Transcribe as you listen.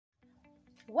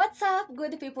What's up,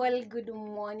 good people? Good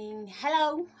morning.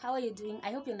 Hello, how are you doing?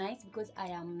 I hope you're nice because I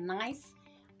am nice.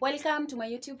 Welcome to my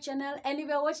YouTube channel, and if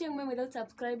you're watching me without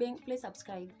subscribing, please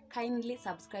subscribe. Kindly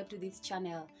subscribe to this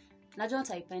channel. Najua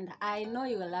utaipenda. I know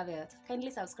you will love it. Kindly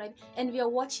subscribe. And if you're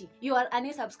watching, you are a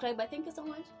new subscriber. Thank you so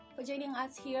much for joining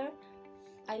us here.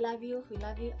 I love you. We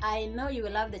love you. I know you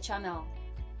will love the channel.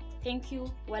 Thank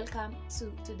you. Welcome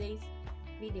to today's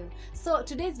video. So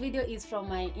today's video is from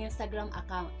my Instagram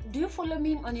account. Do you follow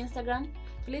me on Instagram?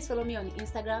 Please follow me on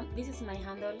Instagram. This is my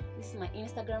handle. This is my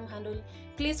Instagram handle.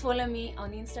 Please follow me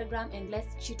on Instagram and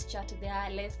let's chit chat there.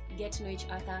 Let's get to know each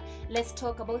other. Let's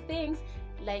talk about things.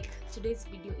 Like today's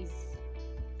video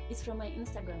is from my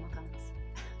Instagram account.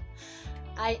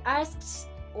 I asked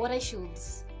what I should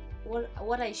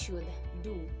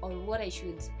do or what I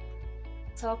should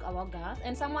talk about girls,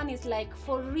 and someone is like,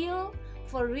 for real,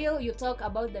 you talk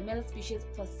about the male species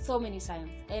for so many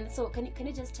times, and so can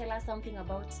you just tell us something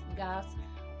about girls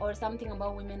or something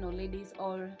about women or ladies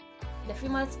or the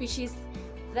female species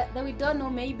that we don't know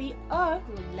maybe, or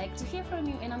we would like to hear from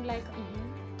you? And I'm like,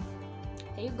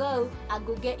 there you go, I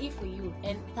go get it for you,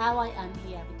 and that's why I'm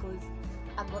here, because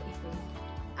I got it for you.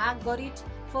 I got it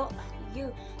for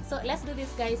you. So let's do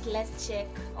this, guys. Let's check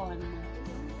on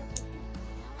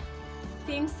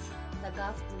things that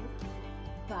girls do,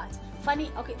 but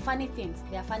funny things.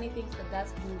 There are funny things that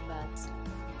girls do,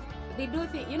 but they do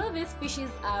think, these species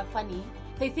are funny.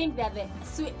 They think they're the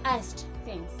sweetest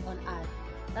things on earth.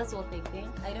 That's what they think.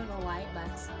 I don't know why,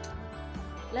 but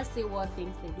let's see what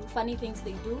things they do. Funny things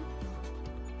they do.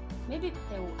 Maybe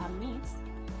they are meat,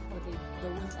 or they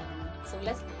won't. I don't know. So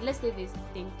let's say these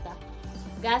things that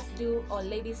girls do, or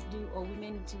ladies do, or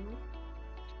women do.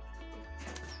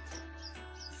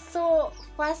 So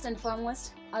first and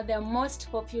foremost, the most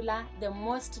popular, the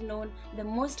most known, the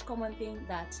most common thing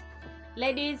that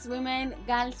ladies, women,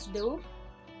 girls do,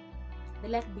 they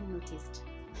like being noticed.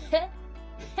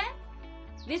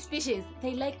 These species,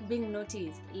 they like being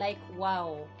noticed. Like,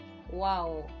 wow.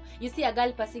 You see a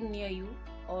girl passing near you,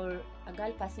 or a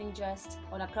girl passing just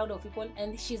on a crowd of people,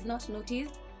 and she's not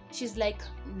noticed. She's like,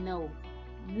 no,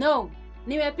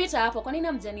 nimepita hapo, kwa nini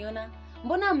hamjaniona?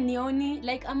 Mbona mnioni?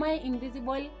 Like, am I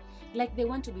invisible? Like, they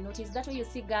want to be noticed. That's why you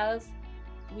see girls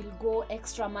will go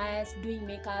extra miles doing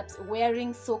makeups,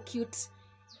 wearing so cute,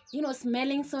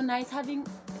 smelling so nice, having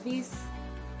these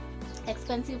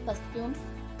expensive perfumes.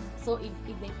 So if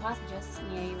they pass just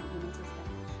near you, you notice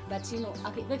that. But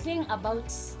okay, the thing about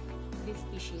this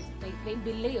species, they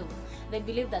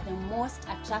believe that the most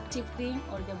attractive thing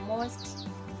or the most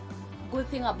good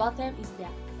thing about them is their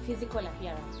physical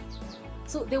appearance.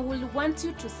 So they will want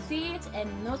you to see it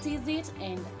and notice it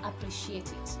and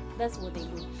appreciate it. That's what they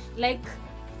do. Like,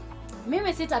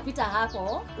 mimi sitapita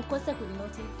hapo ukose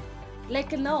kuninotice.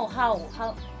 Like, no,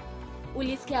 how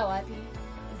ulisikia wapi?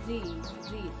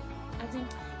 I think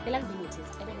they like being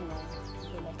noticed. I don't know why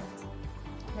they like that.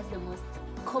 That's the most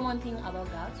common thing about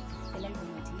girls. They like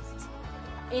being noticed.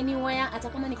 Anywhere, hata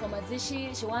kama ni kwa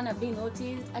mazishi, she wanna be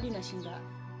noticed. Hadi unashinda.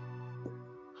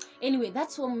 Anyway,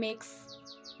 that's what makes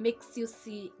you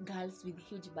see girls with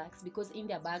huge bags, because in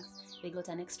their bags they got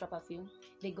an extra perfume,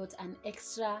 they got an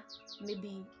extra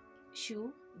maybe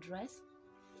shoe, dress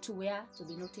to wear to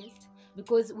be noticed,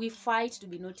 because we fight to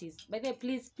be noticed. By the way,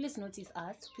 please notice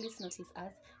us. Please notice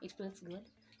us. It feels good.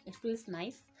 It feels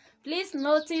nice. Please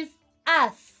notice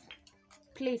us.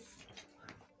 Please.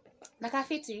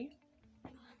 Nakafiti.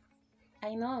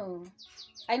 I know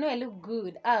I look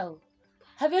good. Oh,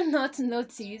 have you not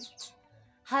noticed?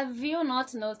 Have you?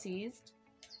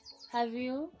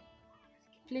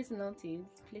 Please notice.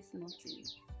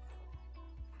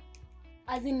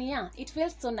 As in, yeah, it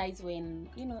feels so nice when,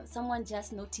 someone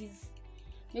just notices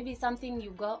maybe something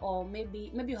you got, or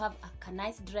maybe you have a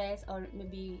nice dress, or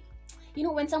maybe,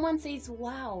 when someone says,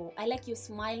 wow, I like your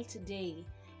smile today,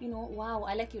 wow,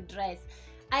 I like your dress,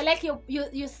 I like your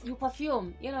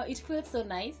perfume, it feels so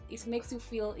nice. It makes you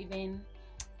feel even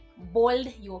bold.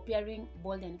 You're appearing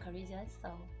bold and courageous. So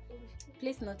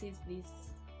please notice this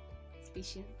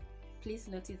species. Please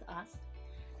notice us.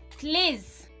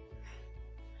 Please.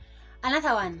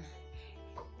 Another one.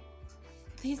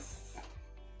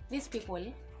 These people,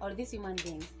 or these human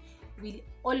beings, will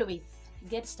always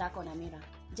get stuck on a mirror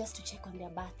just to check on their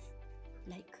butts.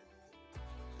 Like,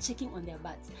 checking on their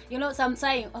butts.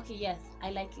 Sometimes, okay, yes, I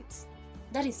like it.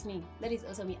 That is me. That is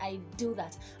also me. I do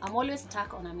that. I'm always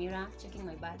stuck on a mirror, checking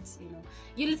my butt,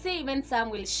 You'll see even some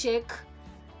will shake.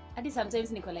 At least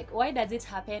sometimes Nico, like, why does it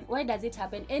happen?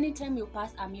 Anytime you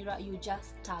pass a mirror, you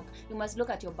just tap. You must look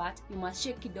at your butt. You must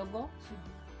shake kidogo.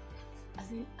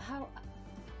 As in, how?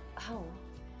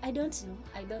 I don't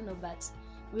know, but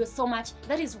We are so much.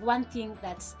 That is one thing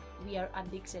that we are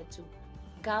addicted to.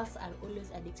 Girls are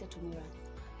always addicted to mirrors.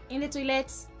 In the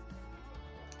toilet,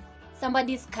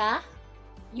 somebody's car,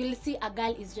 you'll see a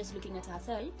girl is just looking at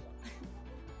herself.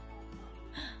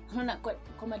 Unaona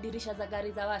kwa madirisha za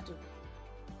gari za watu,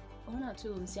 unaona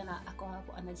tu msichana ako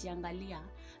hapo anajiangalia.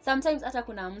 Sometimes hata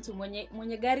kuna mtu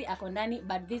mwenye gari ako ndani,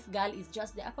 but this girl is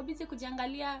just there, ako busy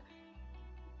kujiangalia.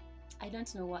 I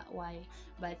don't know why,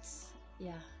 but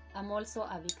yeah, I'm also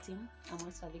a victim.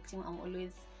 I'm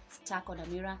always stuck on a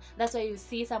mirror. That's why you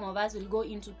see some of us will go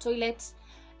into toilets,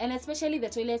 and especially the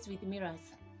toilets with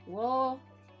mirrors. Whoa,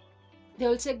 they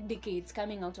will take decades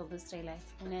coming out of those toilets.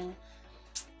 And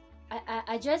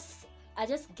I just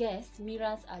guess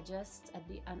mirrors are just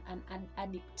an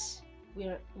addict.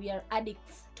 We are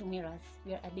addicts to mirrors.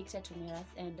 We are addicted to mirrors,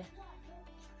 and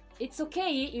it's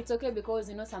okay because,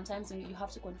 you know, sometimes you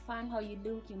have to confirm how you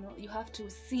look. You know, you have to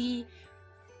see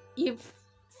if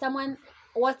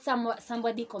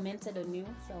somebody commented on you.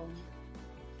 So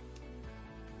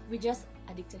we just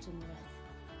addicted to mirrors.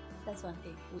 That's one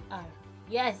thing. We are.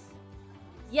 Yes,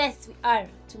 we are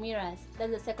to mirrors.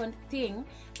 That's the second thing.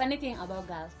 Funny thing about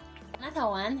girls. Another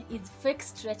one is fake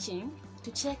stretching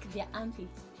to check their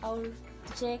armpits or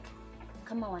to check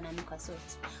kama wananuka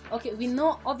sweat. Okay, we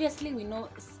know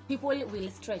people will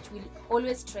stretch, will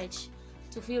always stretch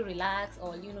to feel relaxed,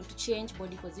 or, you know, to change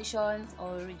body positions,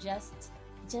 or just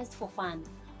for fun.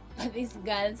 But these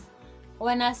girls,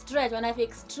 when I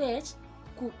fake stretch,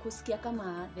 kusikia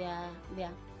kama their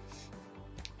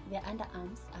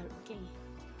underarms are okay.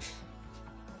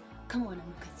 Come on,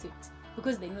 wananuka sweat,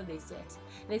 because they know they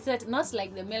sweat not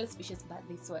like the male species, but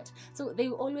they sweat. So they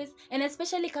always, and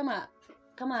especially kama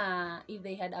if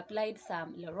they had applied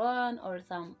some Laurent or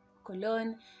some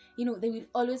cologne, you know, they will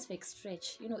always fake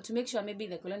stretch, you know, to make sure maybe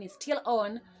the cologne is still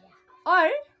on, or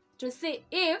to see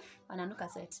if wananuka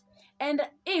sweat. And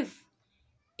if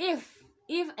they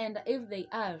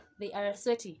are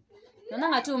sweaty,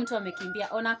 naona tu mtu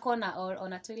amekimbia on a corner or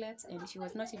on a toilet, and she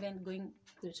was not even going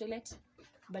to the toilet,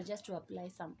 but just to apply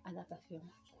some other perfume,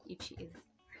 if she is,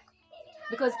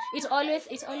 because it always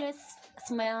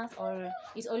smells, or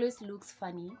it always looks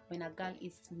funny when a girl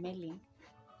is smelling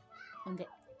on the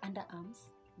underarms,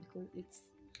 because it's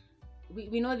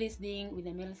we know this thing with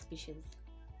the male species,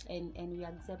 and we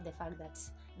accept the fact that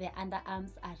their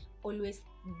underarms are always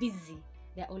busy,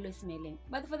 they're always smelling.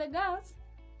 But for the girls,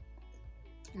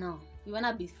 no, we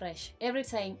wanna be fresh every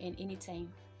time and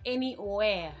anytime,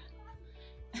 anywhere.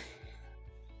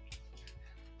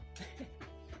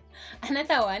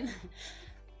 Another one,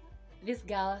 these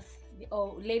girls,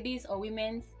 or ladies or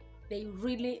women, they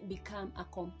really become a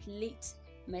complete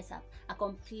mess up, a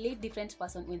complete different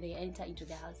person when they enter into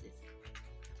their houses.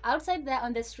 Outside there,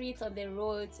 on the streets, on the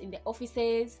roads, in the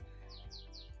offices,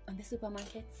 on the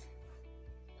supermarkets,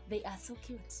 they are so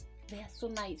cute, they are so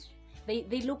nice,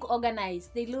 they look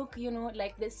organized, they look, you know,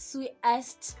 like the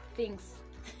sweetest things.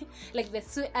 Like the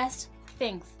sweetest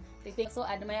things, they think so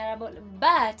admirable.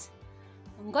 But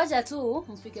ngoja tu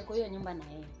mfike kwa hiyo nyumba na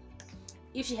yeye.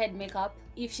 If she had makeup,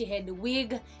 if she had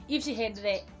wig, if she had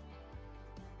the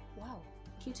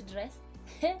cute dress,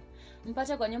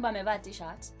 mpate kwa nyumba amevaa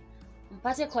t-shirt,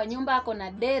 mpate kwa nyumba ako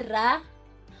na dera,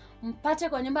 mpate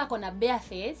kwa nyumba ako na bare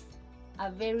face,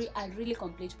 a really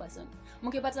complete person.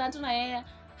 Mkipatana tu na yeye,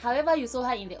 however you saw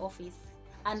her in the office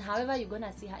and however you're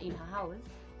gonna see her in her house,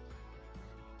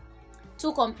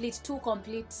 two complete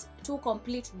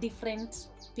different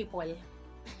people.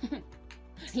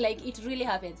 Like, it really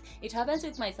happens. It happens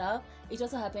with myself. It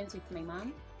also happens with my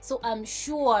mom. So I'm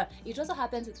sure it also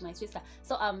happens with my sister.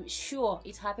 So I'm sure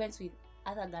it happens with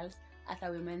other girls,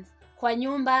 other women. Kwa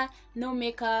nyumba, no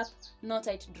makeup, no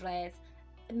tight dress,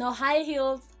 no high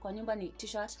heels. Kwa nyumba ni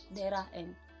t-shirt, dera,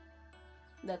 and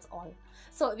that's all.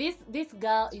 So this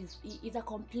girl is a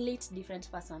complete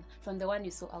different person from the one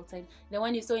you saw outside, the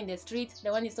one you saw in the street,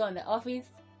 the one you saw in the office.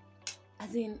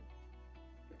 As in,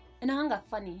 inaanga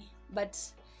funny, but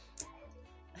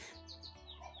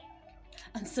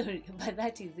I'm sorry, but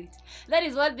that is it. That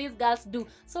is what these girls do.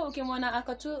 So ukimwona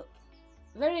ako tu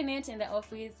very neat in the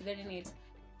office, very neat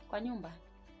kwa nyumba.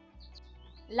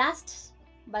 Last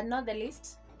but not the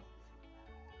least,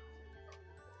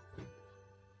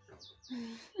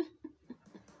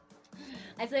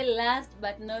 I say last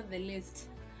but not the least,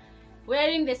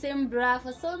 wearing the same bra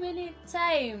for so many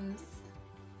times.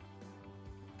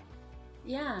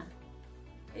 Yeah.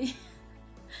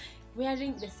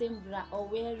 Wearing the same bra, or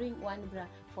wearing one bra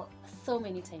for so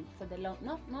many times, for the long,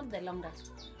 not the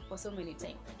longest, for so many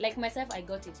times. Like myself, I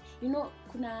got it. You know,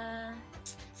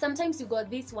 sometimes you got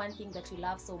this one thing that you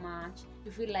love so much,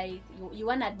 you feel like you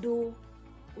wanna do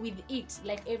with it,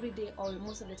 like every day or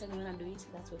most of the time you wanna do it,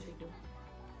 that's what we do.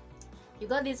 You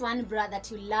got this one bra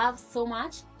that you love so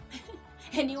much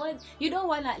and you don't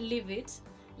wanna leave it,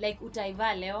 like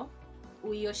utaivaa leo,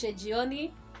 uioshe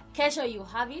jioni, kesho you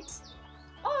have it,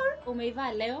 or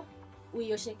umeivaa leo,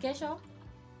 uioshe kesho,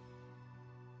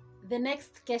 the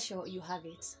next kesho you have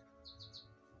it,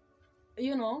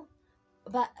 you know.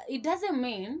 But it doesn't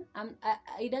mean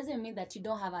that you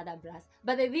don't have other bras,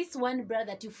 but there's this one bra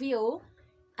that you feel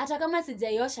hata kama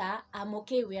sijaiosha, I'm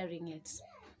okay wearing it.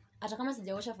 Hata kama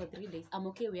sijaiosha for 3 days, I'm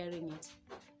okay wearing it.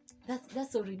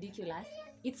 That's so ridiculous.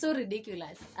 It's so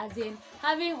ridiculous. As in,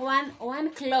 having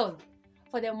one cloth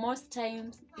for the most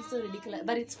times is so ridiculous.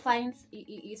 But it finds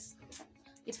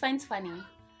funny.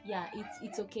 Yeah,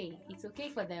 it's okay. It's okay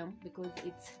for them because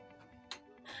it's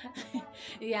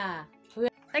yeah.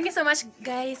 Thank you so much,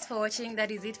 guys, for watching. That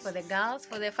is it for the girls,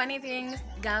 for the funny things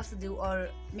girls do or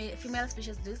female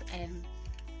species do and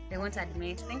they won't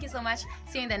admit. Thank you so much.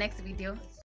 See you in the next video.